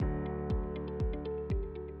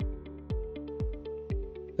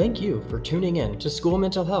Thank you for tuning in to School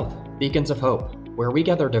Mental Health, Beacons of Hope, where we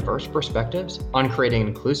gather diverse perspectives on creating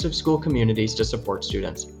inclusive school communities to support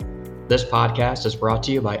students. This podcast is brought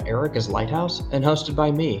to you by Erica's Lighthouse and hosted by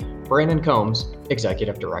me, Brandon Combs,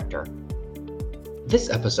 Executive Director. This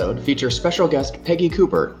episode features special guest Peggy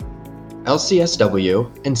Cooper,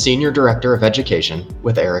 LCSW and Senior Director of Education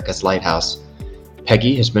with Erica's Lighthouse.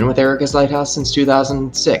 Peggy has been with Erica's Lighthouse since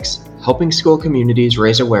 2006, helping school communities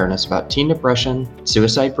raise awareness about teen depression,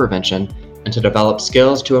 suicide prevention, and to develop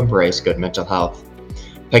skills to embrace good mental health.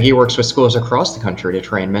 Peggy works with schools across the country to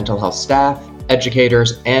train mental health staff,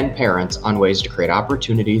 educators, and parents on ways to create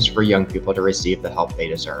opportunities for young people to receive the help they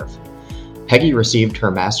deserve. Peggy received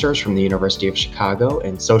her master's from the University of Chicago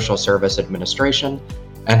in Social Service Administration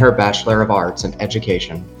and her Bachelor of Arts in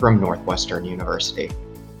Education from Northwestern University.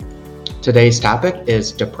 Today's topic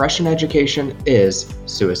is Depression Education is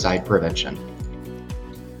Suicide Prevention.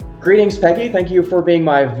 Greetings, Peggy. Thank you for being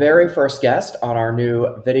my very first guest on our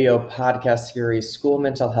new video podcast series, School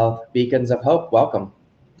Mental Health, Beacons of Hope. Welcome.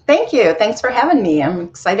 Thank you. Thanks for having me. I'm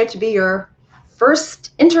excited to be your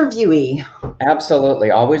first interviewee. Absolutely.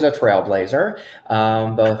 Always a trailblazer,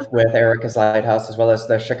 both with Erica's Lighthouse as well as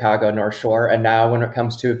the Chicago North Shore, and now when it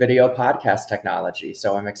comes to video podcast technology.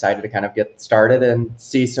 So I'm excited to kind of get started and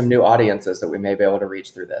see some new audiences that we may be able to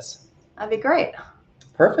reach through this. That'd be great.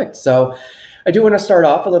 Perfect. So I do want to start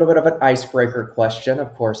off a little bit of an icebreaker question.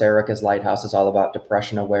 Of course, Erica's Lighthouse is all about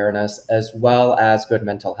depression awareness as well as good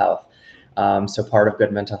mental health. So part of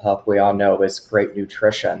good mental health, we all know, is great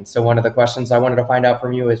nutrition. So one of the questions I wanted to find out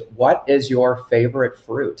from you is, what is your favorite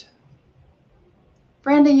fruit?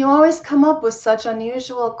 Brandon, you always come up with such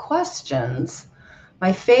unusual questions.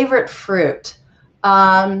 My favorite fruit.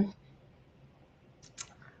 Well,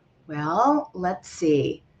 let's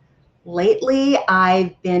see. Lately,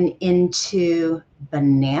 I've been into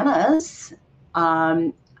bananas.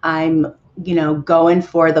 I'm, going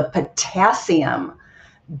for the potassium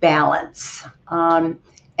balance. And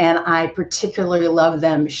I particularly love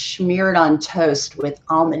them smeared on toast with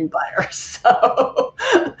almond butter. So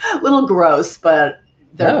a little gross, but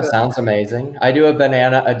they're good. Sounds amazing. I do a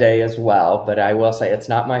banana a day as well, but I will say it's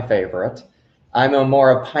not my favorite. I'm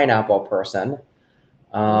more a pineapple person,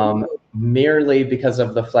 merely because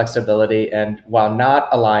of the flexibility and while not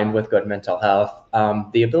aligned with good mental health,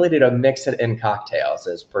 the ability to mix it in cocktails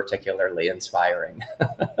is particularly inspiring.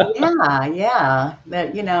 Yeah.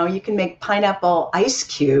 That, you can make pineapple ice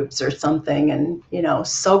cubes or something and,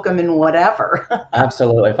 soak them in whatever.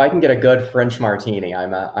 Absolutely. If I can get a good French martini,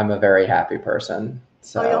 I'm a very happy person.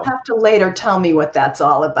 So you'll have to later tell me what that's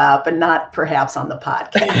all about, but not perhaps on the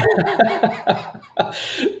podcast.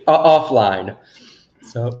 Offline.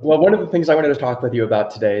 So, one of the things I wanted to talk with you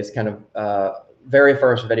about today is kind of very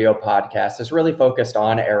first video podcast is really focused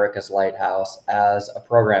on Erica's Lighthouse as a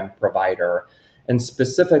program provider and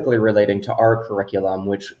specifically relating to our curriculum,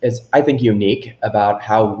 which is, I think, unique about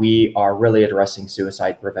how we are really addressing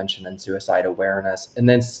suicide prevention and suicide awareness. And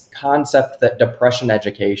this concept that depression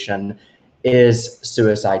education is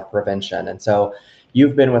suicide prevention. And so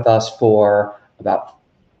you've been with us for about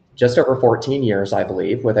just over 14 years, I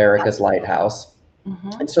believe, with Erica's Lighthouse.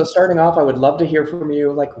 Mm-hmm. And so starting off, I would love to hear from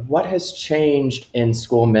you, what has changed in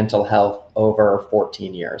school mental health over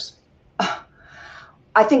 14 years?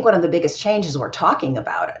 I think one of the biggest changes, we're talking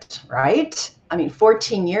about it, right?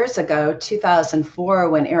 14 years ago, 2004,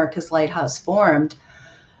 when Erica's Lighthouse formed,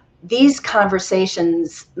 these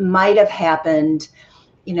conversations might have happened,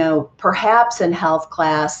 perhaps in health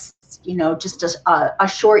class, just a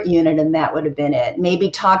short unit, and that would have been it.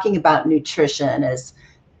 Maybe talking about nutrition as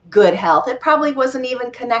good health. It probably wasn't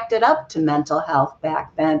even connected up to mental health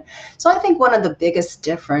back then. So I think one of the biggest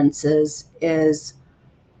differences is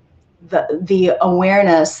the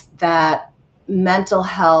awareness that mental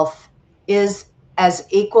health is as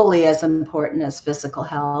equally as important as physical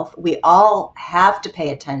health. We all have to pay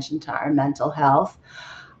attention to our mental health.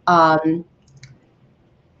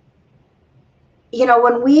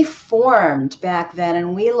 When we formed back then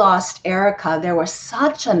and we lost Erica, there was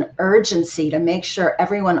such an urgency to make sure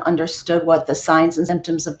everyone understood what the signs and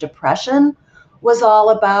symptoms of depression was all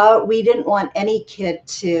about. We didn't want any kid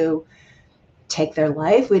to take their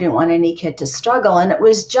life. We didn't want any kid to struggle. And it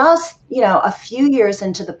was just, a few years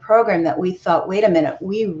into the program that we thought, wait a minute,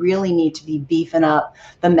 we really need to be beefing up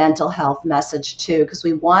the mental health message too, because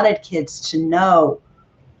we wanted kids to know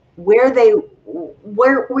where they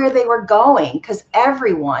were going, because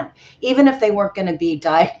everyone, even if they weren't going to be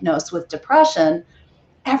diagnosed with depression,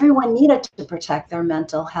 everyone needed to protect their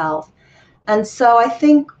mental health. And so I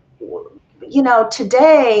think,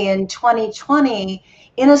 today in 2020,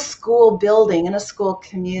 in a school building, in a school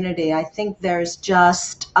community, I think there's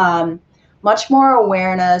just much more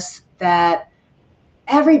awareness that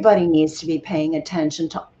everybody needs to be paying attention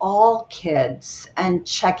to all kids and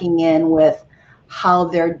checking in with how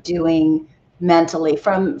they're doing mentally,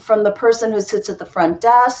 from the person who sits at the front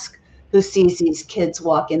desk, who sees these kids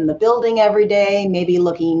walk in the building every day, maybe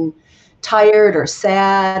looking tired or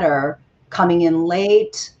sad or coming in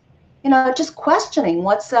late, just questioning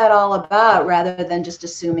what's that all about, rather than just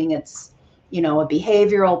assuming it's, a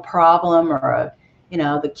behavioral problem, or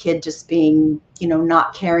the kid just being,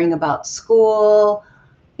 not caring about school,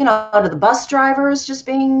 to the bus drivers just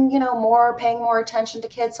being, paying more attention to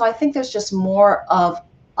kids. So I think there's just more of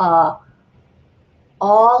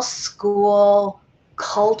all school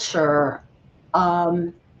culture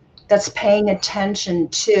that's paying attention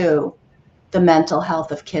to the mental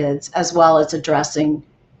health of kids, as well as addressing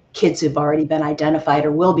kids who've already been identified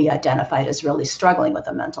or will be identified as really struggling with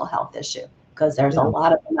a mental health issue, because there's a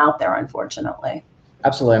lot of them out there, unfortunately.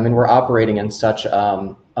 Absolutely. I mean, we're operating in such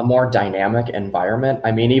a more dynamic environment.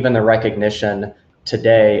 I mean, even the recognition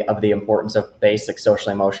today of the importance of basic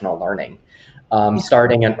social emotional learning,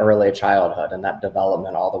 starting in early childhood and that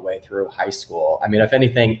development all the way through high school. I mean, if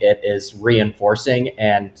anything, it is reinforcing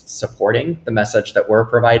and supporting the message that we're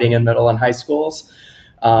providing in middle and high schools.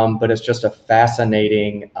 But it's just a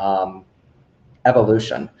fascinating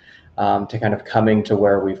evolution to kind of coming to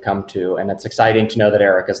where we've come to. And it's exciting to know that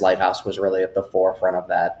Erica's Lighthouse was really at the forefront of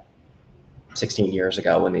that 16 years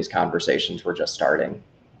ago when these conversations were just starting.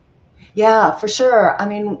 Yeah, for sure. I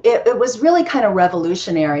mean, it was really kind of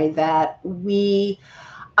revolutionary that this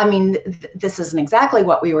isn't exactly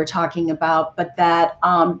what we were talking about, but that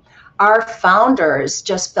our founders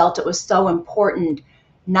just felt it was so important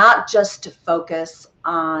not just to focus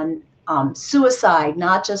on suicide,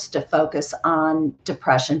 not just to focus on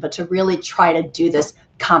depression, but to really try to do this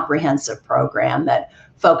comprehensive program that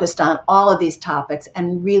focused on all of these topics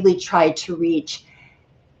and really tried to reach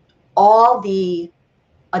all the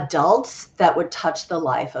adults that would touch the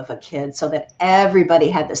life of a kid, so that everybody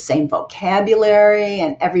had the same vocabulary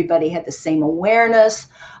and everybody had the same awareness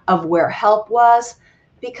of where help was.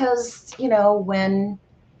 Because, when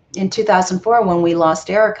in 2004, when we lost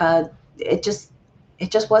Erica, it just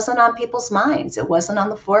wasn't on people's minds. It wasn't on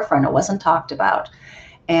the forefront. It wasn't talked about.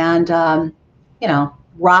 And,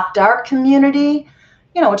 rocked our community,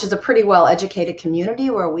 which is a pretty well educated community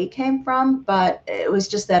where we came from. But it was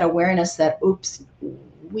just that awareness that, oops,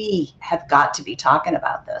 we have got to be talking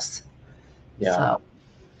about this. Yeah. So.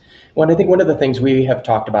 Well, I think one of the things we have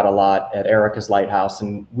talked about a lot at Erica's Lighthouse,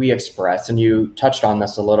 and we express, and you touched on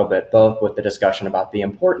this a little bit, both with the discussion about the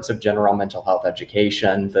importance of general mental health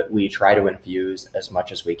education that we try to infuse as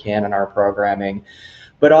much as we can in our programming,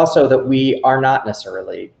 but also that we are not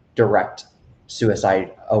necessarily direct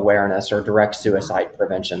suicide awareness or direct suicide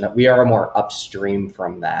prevention, that we are more upstream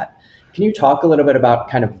from that. Can you talk a little bit about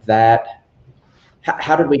kind of that?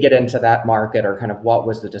 How did we get into that market, or kind of what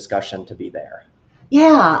was the discussion to be there?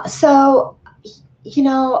 Yeah. So,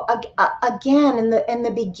 again, in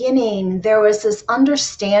the beginning, there was this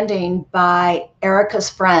understanding by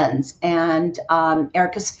Erica's friends and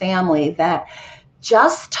Erica's family that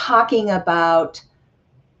just talking about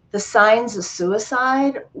the signs of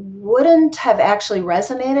suicide wouldn't have actually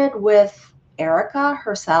resonated with Erica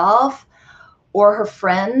herself or her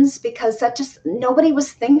friends, because that just, nobody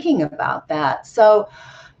was thinking about that. So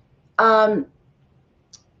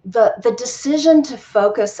the decision to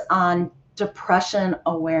focus on depression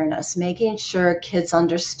awareness, making sure kids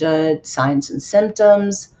understood signs and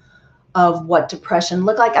symptoms of what depression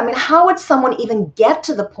looked like. I mean, how would someone even get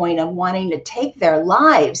to the point of wanting to take their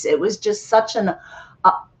lives? It was just such who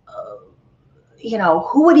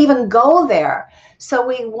would even go there? So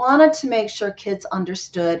we wanted to make sure kids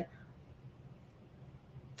understood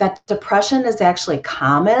that depression is actually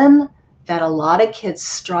common, that a lot of kids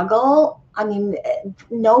struggle. I mean,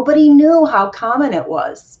 nobody knew how common it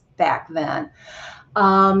was back then.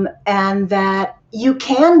 And that you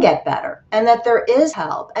can get better, and that there is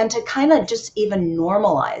help, and to kind of just even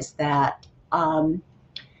normalize that,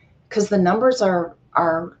 because the numbers are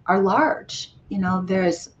large.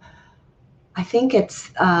 I think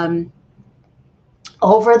it's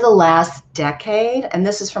over the last decade, and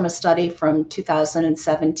this is from a study from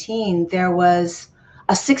 2017, there was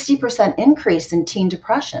a 60% increase in teen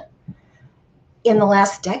depression in the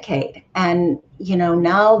last decade. And,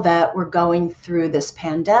 now that we're going through this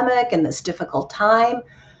pandemic and this difficult time,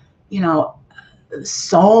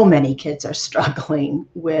 so many kids are struggling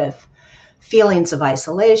with feelings of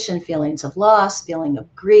isolation, feelings of loss, feeling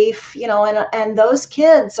of grief, and those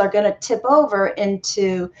kids are going to tip over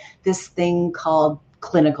into this thing called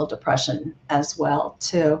clinical depression as well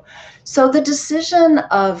too. So the decision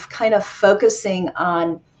of kind of focusing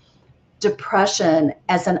on depression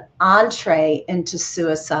as an entree into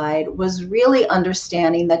suicide was really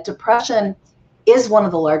understanding that depression is one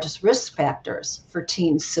of the largest risk factors for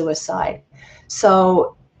teen suicide.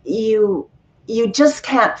 So you just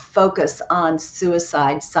can't focus on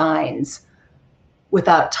suicide signs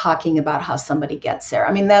without talking about how somebody gets there.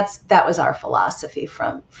 I mean, that was our philosophy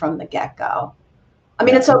from the get-go. I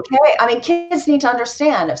mean, it's okay. I mean, kids need to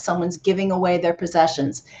understand if someone's giving away their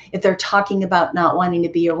possessions, if they're talking about not wanting to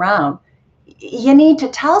be around, you need to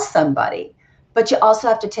tell somebody, but you also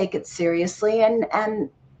have to take it seriously, and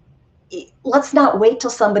let's not wait till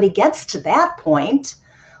somebody gets to that point.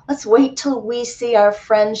 Let's wait till we see our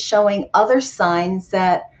friends showing other signs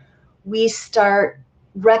that we start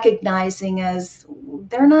recognizing as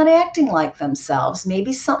they're not acting like themselves.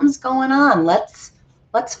 Maybe something's going on. Let's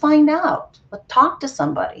find out. Let's talk to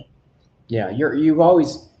somebody. Yeah, you've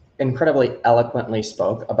always incredibly eloquently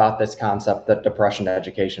spoke about this concept that depression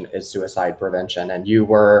education is suicide prevention, and you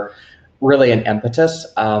were really an impetus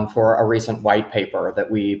for a recent white paper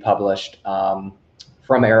that we published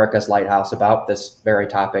from Erica's Lighthouse about this very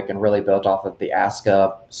topic, and really built off of the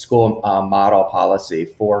ASCA school model policy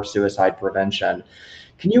for suicide prevention.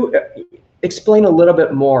 Can you explain a little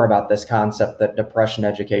bit more about this concept that depression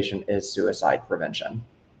education is suicide prevention?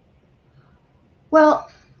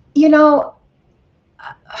 Well,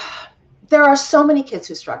 there are so many kids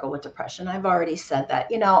who struggle with depression. I've already said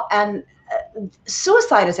that, and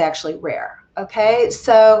suicide is actually rare. Okay.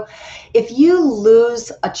 So if you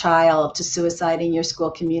lose a child to suicide in your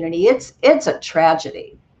school community, it's a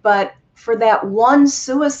tragedy. But for that one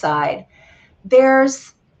suicide,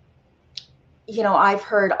 there's, I've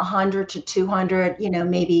heard 100 to 200,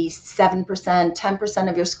 maybe 7%, 10%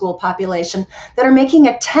 of your school population that are making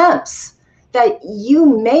attempts that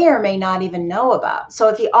you may or may not even know about. So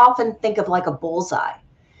if you often think of like a bullseye,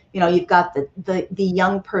 you've got the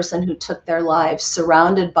young person who took their lives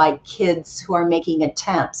surrounded by kids who are making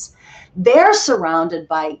attempts. They're surrounded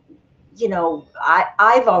by,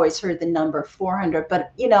 I've always heard the number 400,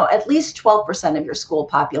 but, at least 12% of your school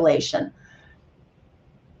population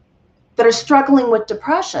that are struggling with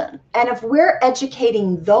depression. And if we're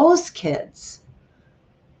educating those kids,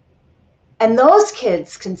 and those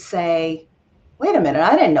kids can say, wait a minute,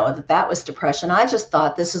 I didn't know that was depression. I just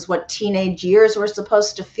thought this is what teenage years were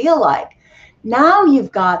supposed to feel like. Now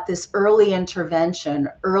you've got this early intervention,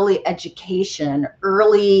 early education,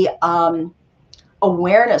 early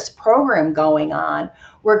awareness program going on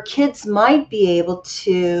where kids might be able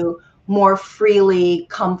to more freely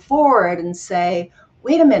come forward and say,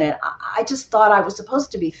 wait a minute, I just thought I was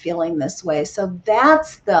supposed to be feeling this way. So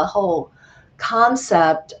that's the whole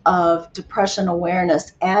concept of depression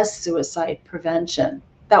awareness as suicide prevention.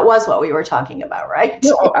 That was what we were talking about, right?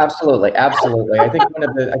 Oh, absolutely. Absolutely. I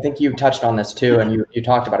think you touched on this too, and you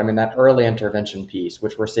talked about, that early intervention piece,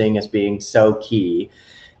 which we're seeing as being so key.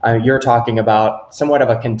 You're talking about somewhat of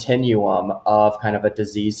a continuum of kind of a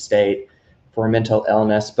disease state for mental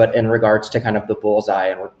illness, but in regards to kind of the bullseye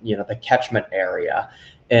and, the catchment area,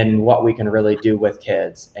 and what we can really do with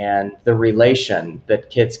kids, and the relation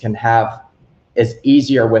that kids can have is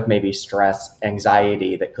easier with maybe stress,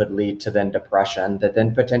 anxiety that could lead to then depression, that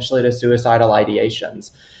then potentially to suicidal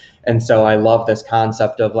ideations. And so I love this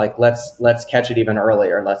concept of like, let's catch it even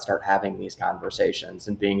earlier. Let's start having these conversations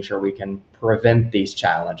and being sure we can prevent these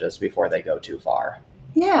challenges before they go too far.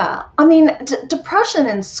 Yeah. Depression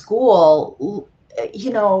in school,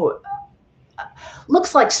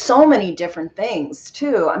 looks like so many different things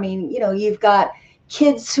too. You've got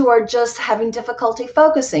kids who are just having difficulty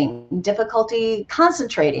focusing, difficulty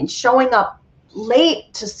concentrating, showing up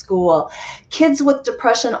late to school. Kids with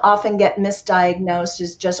depression often get misdiagnosed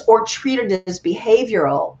as or treated as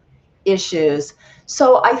behavioral issues.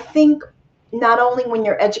 So I think not only when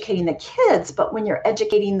you're educating the kids, but when you're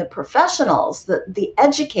educating the professionals, the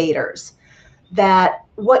educators, that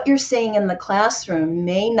what you're seeing in the classroom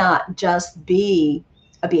may not just be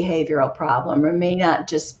a behavioral problem or may not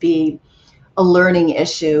just be a learning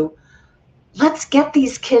issue. Let's get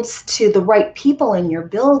these kids to the right people in your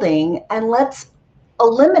building, and let's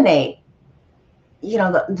eliminate,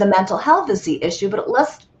 the mental health is the issue, but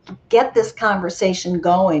let's get this conversation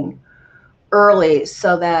going early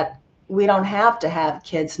so that we don't have to have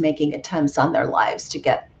kids making attempts on their lives to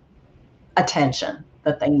get attention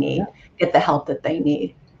that they need, get the help that they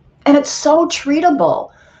need. And it's so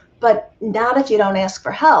treatable, but not if you don't ask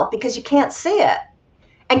for help, because you can't see it.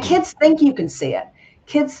 And kids think you can see it.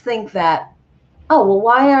 Kids think that, oh, well,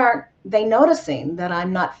 why aren't they noticing that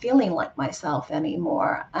I'm not feeling like myself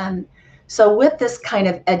anymore? And So with this kind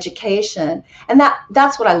of education, and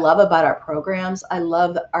that's what I love about our programs. I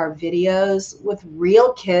love our videos with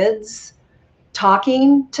real kids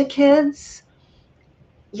talking to kids.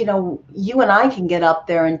 You know, you and I can get up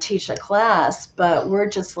there and teach a class, but we're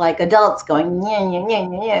just like adults going, yeah, yeah, yeah,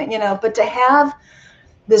 yeah, you know, but to have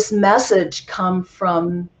this message come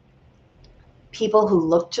from people who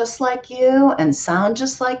look just like you and sound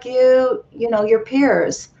just like you know, your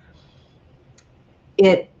peers,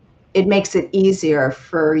 it makes it easier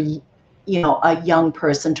for, you know, a young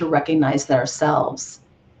person to recognize themselves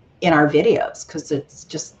in our videos because it's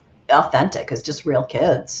just authentic. It's just real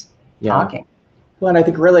kids talking. Well, and I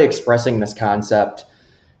think really expressing this concept,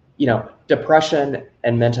 you know, depression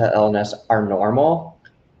and mental illness are normal,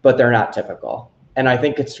 but they're not typical. And I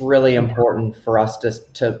think it's really important for us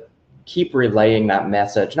to keep relaying that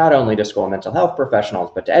message, not only to school mental health professionals,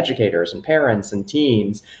 but to educators and parents and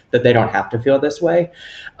teens, that they don't have to feel this way.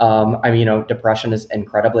 I mean, you know, depression is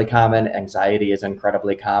incredibly common, anxiety is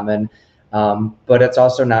incredibly common, but it's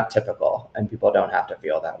also not typical, and people don't have to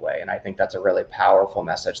feel that way. And I think that's a really powerful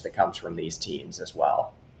message that comes from these teens as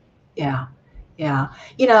well. Yeah, yeah.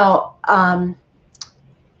 You know,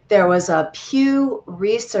 there was a Pew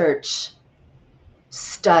Research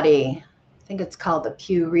study, I think it's called the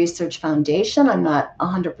Pew Research Foundation, I'm not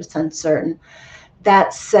 100% certain,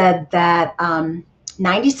 that said that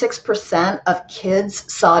 96% of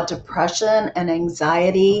kids saw depression and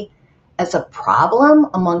anxiety as a problem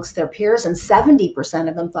amongst their peers, and 70%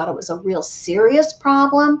 of them thought it was a real serious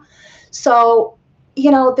problem. So,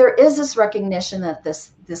 you know, there is this recognition that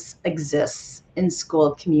this exists in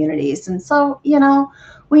school communities. And so, you know,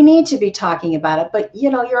 we need to be talking about it. But, you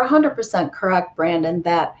know, you're 100% correct, Brandon,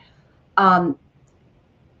 that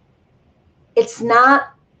it's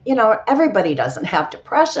not, you know, everybody doesn't have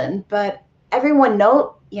depression, but everyone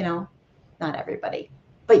you know, not everybody,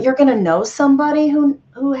 but you're going to know somebody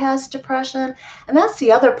who has depression. And that's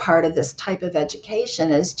the other part of this type of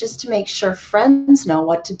education, is just to make sure friends know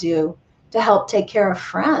what to do to help take care of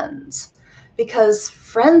friends, because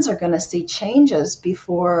friends are going to see changes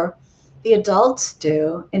before the adults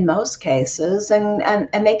do in most cases. And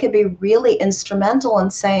they could be really instrumental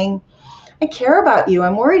in saying, I care about you.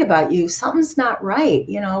 I'm worried about you. Something's not right.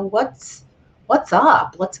 You know, what's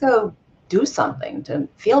up? Let's go do something to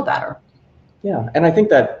feel better. Yeah. And I think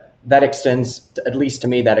that extends, at least to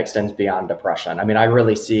me, that extends beyond depression. I mean, I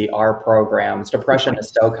really see our programs, depression is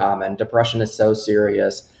so common, depression is so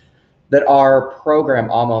serious, that our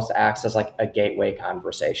program almost acts as like a gateway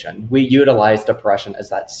conversation. We utilize depression as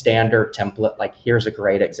that standard template, like here's a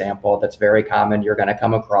great example that's very common. You're gonna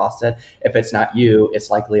come across it. If it's not you, it's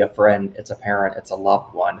likely a friend, it's a parent, it's a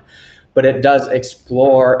loved one. But it does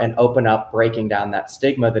explore and open up, breaking down that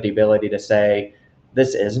stigma, the ability to say,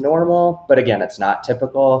 this is normal, but again, it's not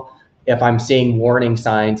typical. If I'm seeing warning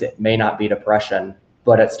signs, it may not be depression,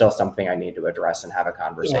 but it's still something I need to address and have a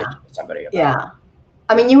conversation with somebody about. Yeah.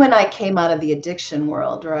 I mean, you and I came out of the addiction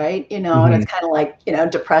world, right? You know, and it's kind of like, you know,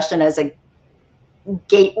 depression as a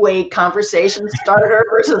gateway conversation starter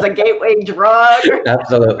versus a gateway drug.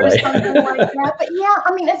 Absolutely. Or something like that. But yeah,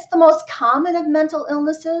 I mean, it's the most common of mental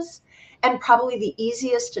illnesses and probably the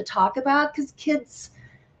easiest to talk about, because kids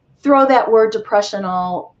throw that word depression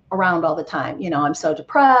all around all the time. You know, I'm so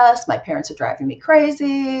depressed, my parents are driving me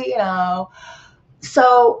crazy, you know.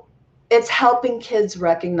 So it's helping kids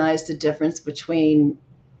recognize the difference between,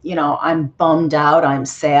 you know, I'm bummed out, I'm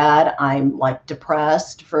sad, I'm like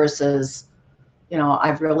depressed, versus, you know,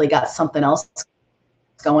 I've really got something else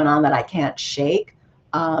going on that I can't shake.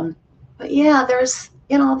 But yeah, there's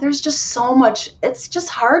just so much. It's just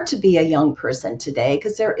hard to be a young person today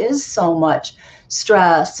because there is so much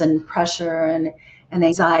stress and pressure and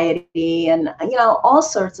anxiety and, you know, all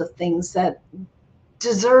sorts of things that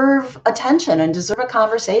deserve attention and deserve a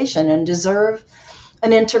conversation and deserve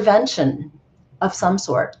an intervention of some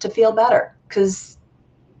sort to feel better, because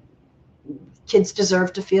kids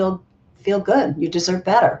deserve to feel good. You deserve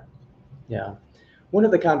better. Yeah. One of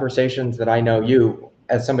the conversations that I know you,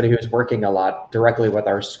 as somebody who's working a lot directly with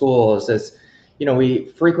our schools, is, you know, we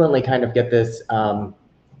frequently kind of get this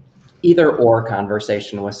either or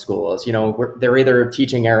conversation with schools. You know, they're either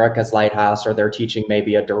teaching Erica's Lighthouse or they're teaching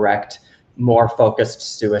maybe a direct, more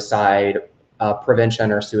focused suicide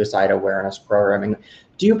prevention or suicide awareness programming.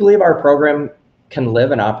 Do you believe our program can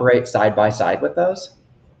live and operate side by side with those?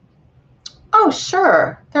 Oh,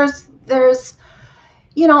 sure. There's,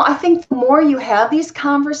 you know, I think the more you have these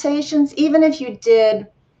conversations, even if you did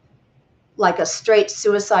like a straight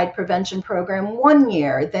suicide prevention program 1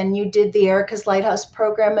 year, then you did the Erica's Lighthouse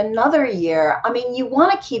program another year. I mean, you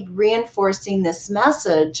want to keep reinforcing this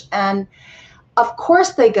message. And of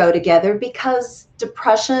course they go together, because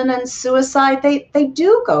depression and suicide, they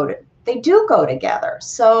do go together.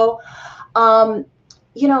 So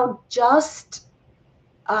just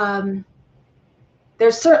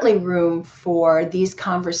there's certainly room for these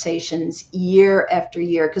conversations year after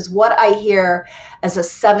year, because what I hear as a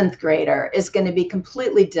seventh grader is going to be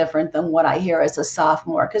completely different than what I hear as a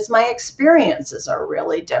sophomore, because my experiences are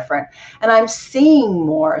really different and I'm seeing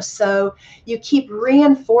more. So you keep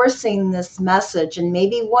reinforcing this message, and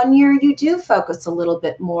maybe one year you do focus a little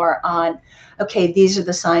bit more on, okay, these are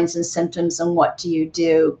the signs and symptoms and what do you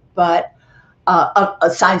do? But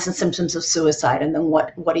signs and symptoms of suicide, and then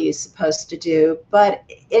what are you supposed to do? But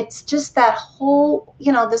it's just that whole,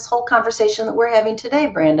 this whole conversation that we're having today,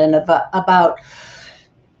 Brandon, about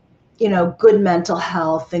good mental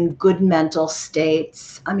health and good mental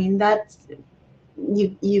states. I mean, that's,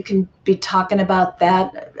 you can be talking about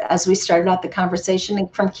that as we started out the conversation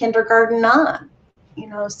from kindergarten on,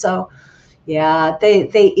 so yeah,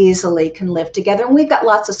 they easily can live together. And we've got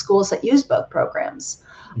lots of schools that use both programs.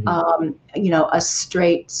 A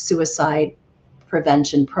straight suicide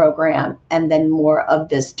prevention program, and then more of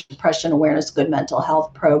this depression awareness, good mental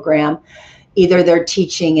health program. Either they're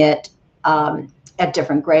teaching it at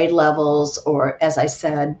different grade levels, or, as I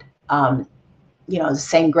said, the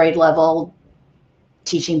same grade level,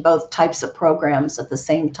 teaching both types of programs at the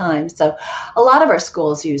same time. So a lot of our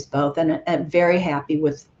schools use both, and I'm very happy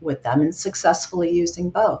with them and successfully using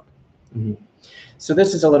both. Mm-hmm. So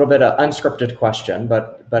this is a little bit of unscripted question,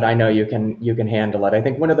 but I know you can handle it. I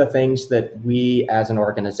think one of the things that we as an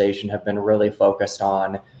organization have been really focused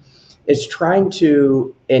on is trying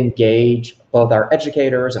to engage both our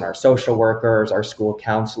educators and our social workers, our school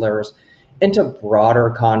counselors, into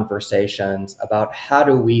broader conversations about how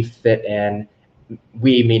do we fit in,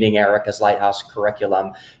 we meaning Erica's Lighthouse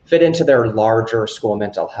curriculum, fit into their larger school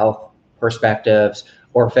mental health perspectives,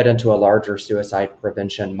 or fit into a larger suicide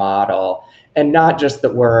prevention model. And not just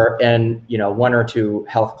that we're in, one or two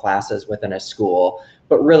health classes within a school,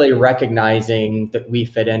 but really recognizing that we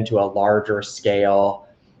fit into a larger scale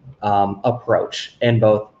approach in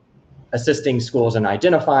both assisting schools in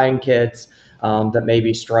identifying kids that may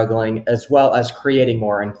be struggling, as well as creating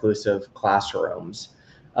more inclusive classrooms.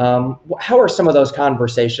 How are some of those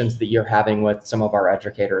conversations that you're having with some of our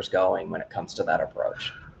educators going when it comes to that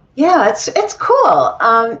approach? Yeah, it's cool.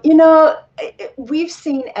 We've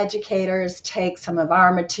seen educators take some of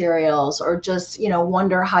our materials, or just,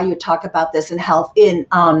 wonder how you talk about this in health in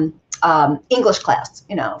English class.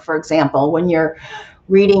 For example, when you're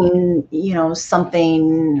reading,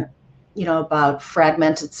 something, about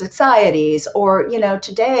fragmented societies, or,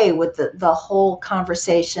 today with the whole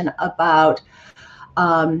conversation about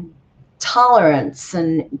tolerance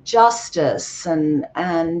and justice,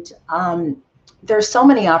 and there's so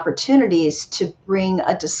many opportunities to bring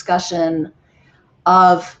a discussion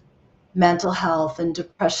of mental health and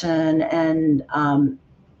depression and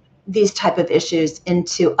these type of issues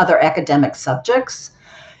into other academic subjects.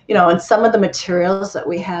 And some of the materials that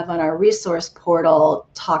we have on our resource portal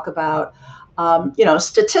talk about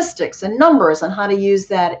statistics and numbers and how to use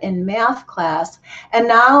that in math class. And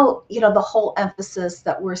now, the whole emphasis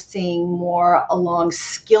that we're seeing more along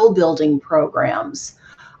skill building programs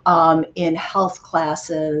in health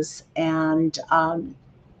classes, and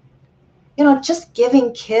just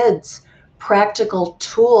giving kids practical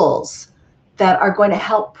tools that are going to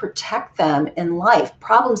help protect them in life,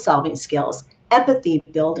 problem solving skills, empathy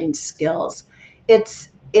building skills. It's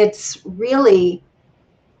really,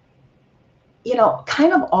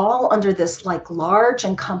 kind of all under this large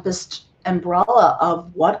encompassed umbrella of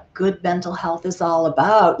what good mental health is all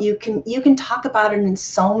about. You can talk about it in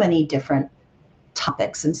so many different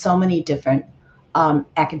topics and so many different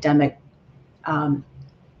academic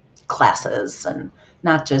classes, and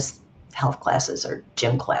not just health classes or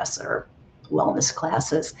gym class or wellness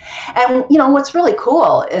classes. And what's really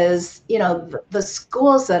cool is the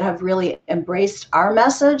schools that have really embraced our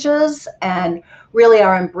messages and really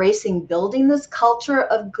are embracing building this culture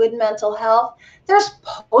of good mental health. There's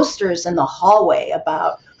posters in the hallway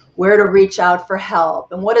about where to reach out for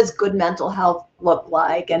help, and what does good mental health look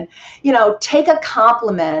like, and take a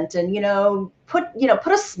compliment, and put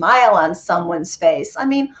a smile on someone's face. I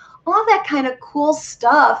mean, all that kind of cool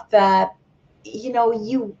stuff that you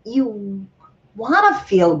want to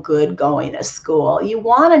feel good going to school. You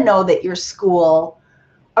want to know that your school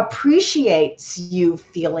appreciates you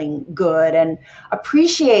feeling good and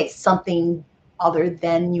appreciates something other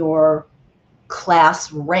than your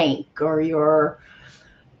class rank or your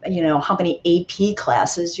how many AP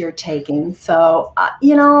classes you're taking. So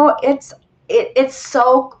it's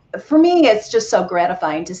so for me, it's just so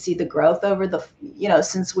gratifying to see the growth over the,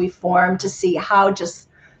 since we formed, to see how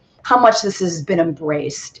much this has been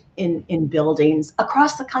embraced in buildings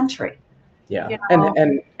across the country. Yeah,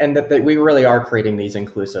 and that we really are creating these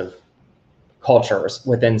inclusive cultures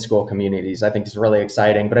within school communities, I think is really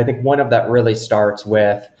exciting. But I think one of that really starts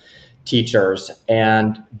with teachers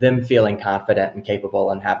and them feeling confident and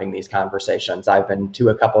capable in having these conversations. I've been to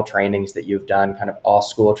a couple trainings that you've done, kind of all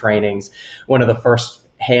school trainings. One of the first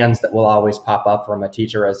hands that will always pop up from a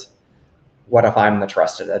teacher is, what if I'm the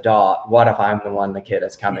trusted adult? What if I'm the one the kid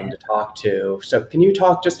is coming to talk to? So can you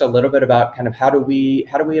talk just a little bit about kind of how do we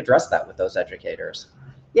address that with those educators?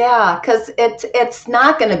 Yeah, because it's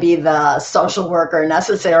not going to be the social worker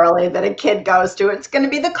necessarily that a kid goes to. It's going to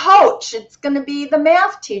be the coach. It's going to be the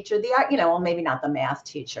math teacher. Well, maybe not the math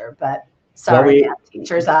teacher, but sorry, math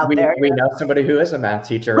teachers out there. We know somebody who is a math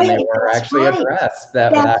teacher, and they were actually addressed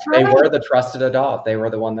that they were the trusted adult. They were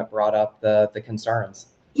the one that brought up the concerns.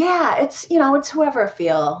 Yeah, it's whoever a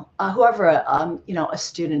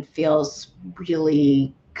student feels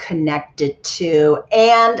really connected to,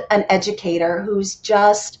 and an educator who's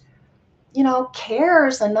just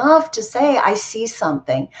cares enough to say, I see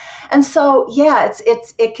something. And so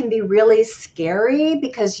it can be really scary,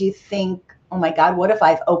 because you think, oh my God, what if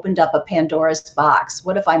I've opened up a Pandora's box?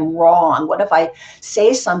 What if I'm wrong? What if I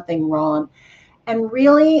say something wrong? And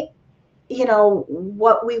really,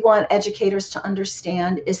 what we want educators to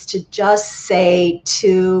understand is to just say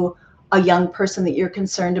to a young person that you're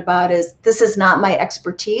concerned about is, this is not my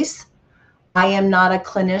expertise. I am not a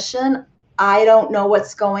clinician. I don't know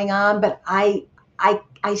what's going on, but I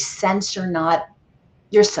sense you're not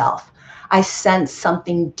yourself. I sense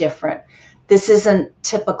something different. This isn't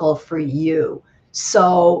typical for you.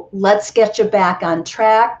 So let's get you back on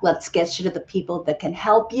track. Let's get you to the people that can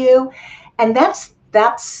help you. And that's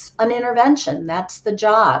an intervention. That's the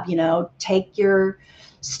job. Take your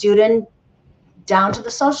student down to the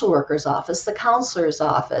social worker's office, the counselor's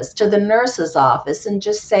office, to the nurse's office, and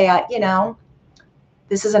just say,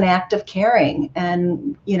 this is an act of caring,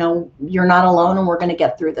 and you're not alone, and we're going to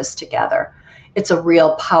get through this together. It's a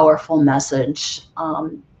real powerful message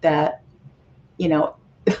that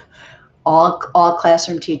all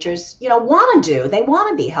classroom teachers want to do. They want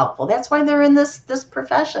to be helpful. That's why they're in this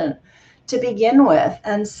profession to begin with.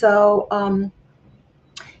 And so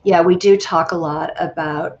we do talk a lot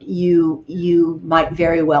about you might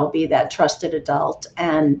very well be that trusted adult,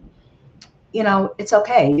 and it's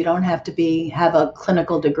okay. You don't have to have a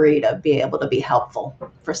clinical degree to be able to be helpful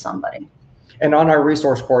for somebody. And on our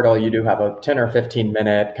resource portal, you do have a 10 or 15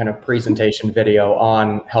 minute kind of presentation video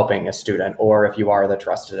on helping a student, or if you are the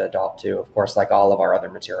trusted adult too. Of course, like all of our other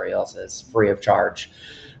materials, is free of charge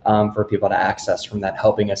for people to access from that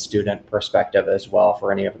helping a student perspective as well,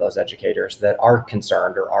 for any of those educators that are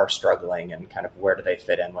concerned or are struggling, and kind of where do they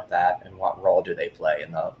fit in with that, and what role do they play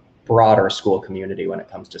in the broader school community when it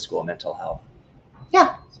comes to school mental health.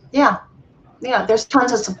 Yeah, there's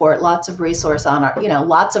tons of support, lots of resources on our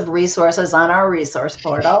resource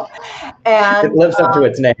portal. And it lives up to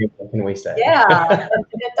its name, what can we say? Yeah,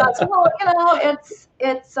 it does. Well,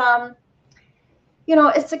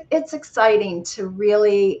 it's exciting to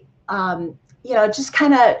really, just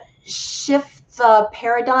kind of shift the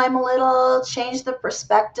paradigm a little, change the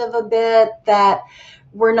perspective a bit, that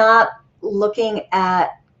we're not looking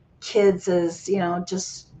at kids as,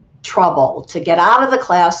 just trouble to get out of the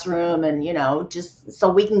classroom and, just so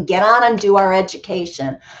we can get on and do our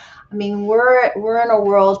education. I mean, we're in a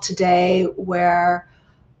world today where,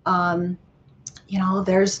 we've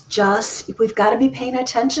got to be paying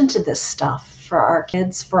attention to this stuff for our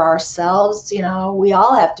kids, for ourselves. We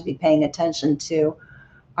all have to be paying attention to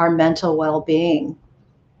our mental well-being.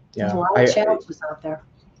 Yeah. There's a lot of challenges out there.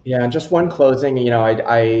 Yeah, and just one closing,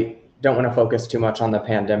 I don't want to focus too much on the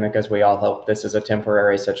pandemic, as we all hope this is a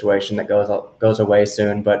temporary situation that goes away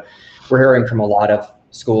soon. But we're hearing from a lot of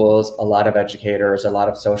schools, a lot of educators, a lot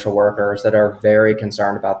of social workers that are very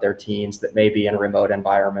concerned about their teens that may be in remote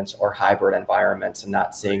environments or hybrid environments and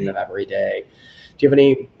not seeing them every day. Do you have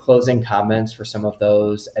any closing comments for some of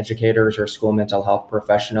those educators or school mental health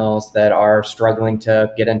professionals that are struggling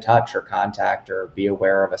to get in touch or contact or be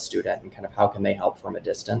aware of a student, and kind of how can they help from a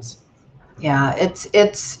distance? Yeah,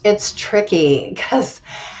 it's tricky, because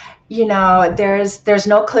there's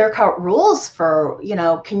no clear-cut rules for,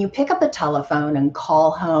 can you pick up the telephone and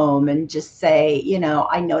call home and just say,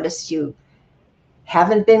 I noticed you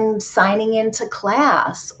haven't been signing into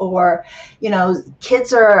class, or,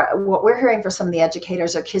 what we're hearing from some of the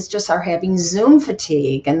educators are kids just are having Zoom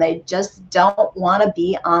fatigue and they just don't want to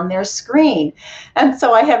be on their screen. And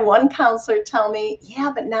so I had one counselor tell me,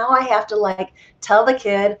 yeah, but now I have to tell the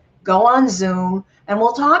kid, go on Zoom and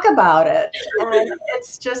we'll talk about it. And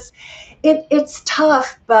it's just, it's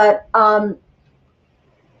tough, but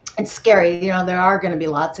it's scary. There are going to be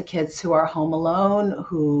lots of kids who are home alone,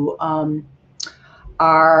 who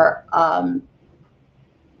are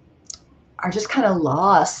just kind of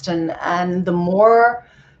lost. And the more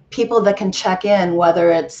people that can check in,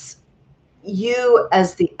 whether it's you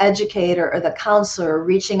as the educator or the counselor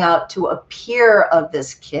reaching out to a peer of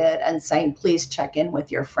this kid and saying, please check in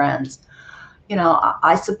with your friends.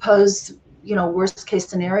 I suppose, worst case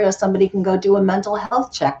scenario, somebody can go do a mental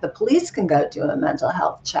health check. The police can go do a mental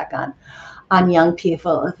health check on young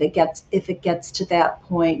people if it gets to that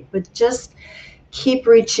point. But just keep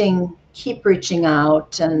reaching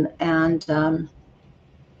out, and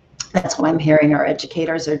that's what I'm hearing our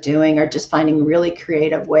educators are doing, are just finding really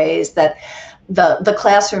creative ways that the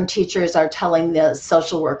classroom teachers are telling the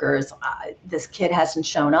social workers, this kid hasn't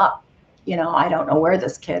shown up. I don't know where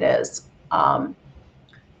this kid is.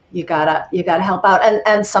 You gotta help out.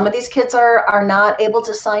 And some of these kids are not able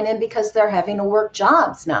to sign in because they're having to work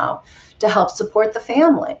jobs now to help support the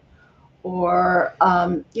family. Or,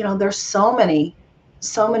 there's so many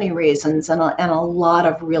reasons, and a lot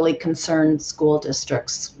of really concerned school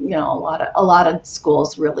districts, a lot of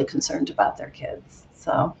schools really concerned about their kids.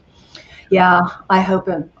 So yeah, I hope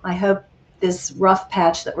this rough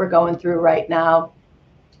patch that we're going through right now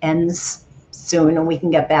ends soon and we can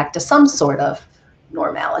get back to some sort of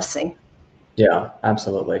normalcy. Yeah,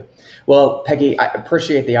 absolutely. Well, Peggy, I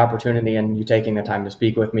appreciate the opportunity and you taking the time to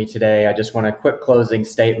speak with me today. I just want a quick closing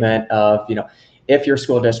statement of, if your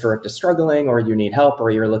school district is struggling or you need help or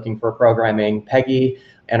you're looking for programming, Peggy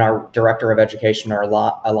and our Director of Education,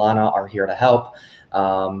 Alana, are here to help.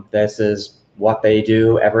 This is what they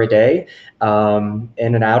do every day, in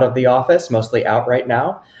and out of the office, mostly out right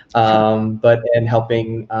now, but in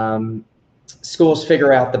helping schools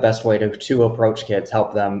figure out the best way to approach kids,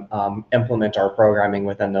 help them implement our programming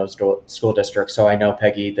within those school districts. So I know,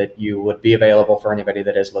 Peggy, that you would be available for anybody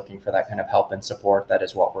that is looking for that kind of help and support. That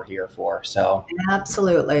is what we're here for. So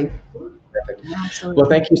absolutely. Perfect. Absolutely. Well,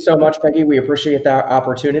 thank you so much, Peggy. We appreciate that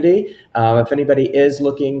opportunity. If anybody is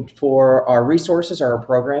looking for our resources or our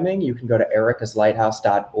programming, you can go to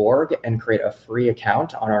ericaslighthouse.org and create a free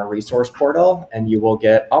account on our resource portal, and you will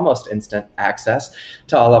get almost instant access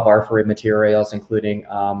to all of our free materials, including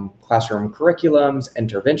classroom curriculums,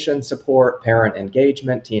 intervention support, parent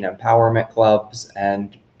engagement, teen empowerment clubs,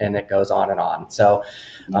 and it goes on and on. So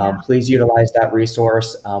please utilize that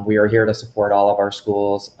resource. We are here to support all of our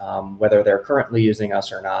schools, whether they're currently using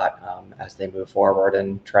us or not, as they move forward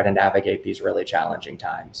and try to navigate these really challenging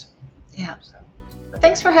times. Yeah. So,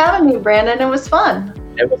 thanks for having me, Brandon. It was fun.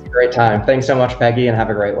 It was a great time. Thanks so much, Peggy, and have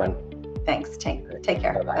a great one. Thanks. Take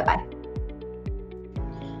care. Bye-bye.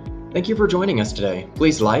 Thank you for joining us today.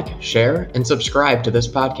 Please like, share, and subscribe to this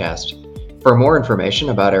podcast. For more information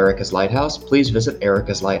about Erica's Lighthouse, please visit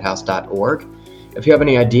ericaslighthouse.org. If you have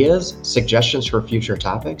any ideas, suggestions for future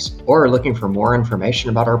topics, or are looking for more information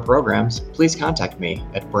about our programs, please contact me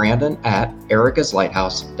at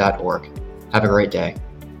brandon@ericaslighthouse.org. Have a great day.